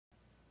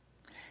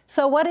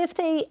So what if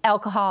the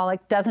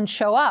alcoholic doesn't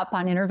show up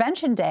on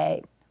intervention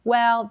day?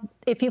 Well,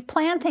 if you've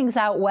planned things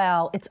out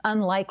well, it's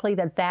unlikely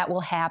that that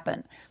will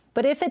happen.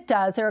 But if it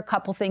does, there are a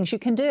couple things you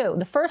can do.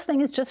 The first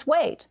thing is just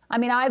wait. I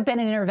mean, I've been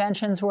in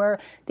interventions where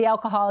the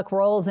alcoholic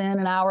rolls in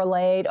an hour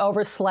late,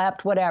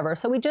 overslept, whatever.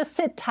 So we just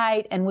sit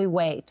tight and we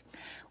wait.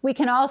 We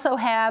can also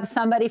have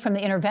somebody from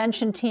the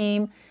intervention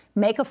team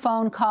make a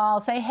phone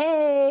call, say,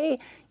 hey,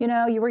 you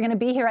know, you were going to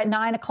be here at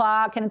 9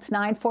 o'clock and it's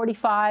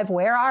 9:45.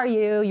 Where are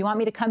you? You want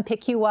me to come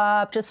pick you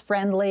up? Just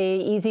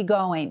friendly,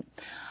 easygoing.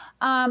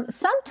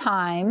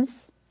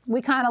 Sometimes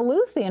we kind of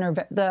lose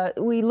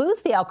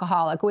the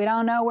alcoholic. We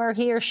don't know where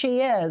he or she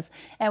is.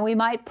 And we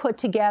might put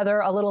together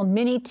a little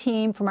mini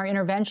team from our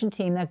intervention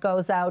team that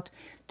goes out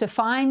to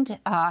find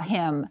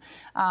him.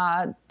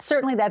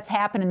 Certainly that's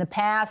happened in the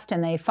past,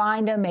 and they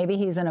find him. Maybe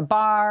he's in a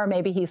bar,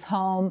 maybe he's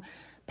home,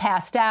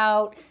 passed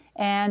out.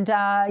 And,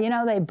 you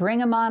know, they bring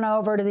him on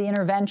over to the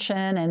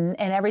intervention and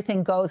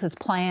everything goes as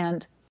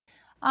planned.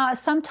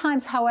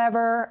 Sometimes,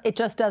 however, it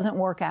just doesn't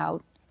work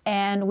out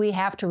and we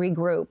have to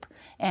regroup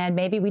and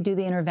maybe we do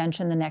the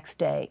intervention the next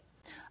day.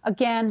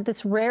 Again,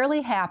 this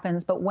rarely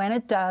happens, but when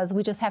it does,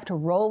 we just have to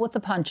roll with the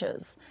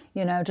punches.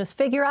 You know, just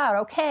figure out,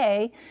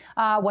 okay,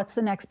 what's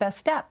the next best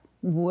step?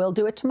 We'll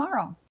do it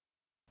tomorrow.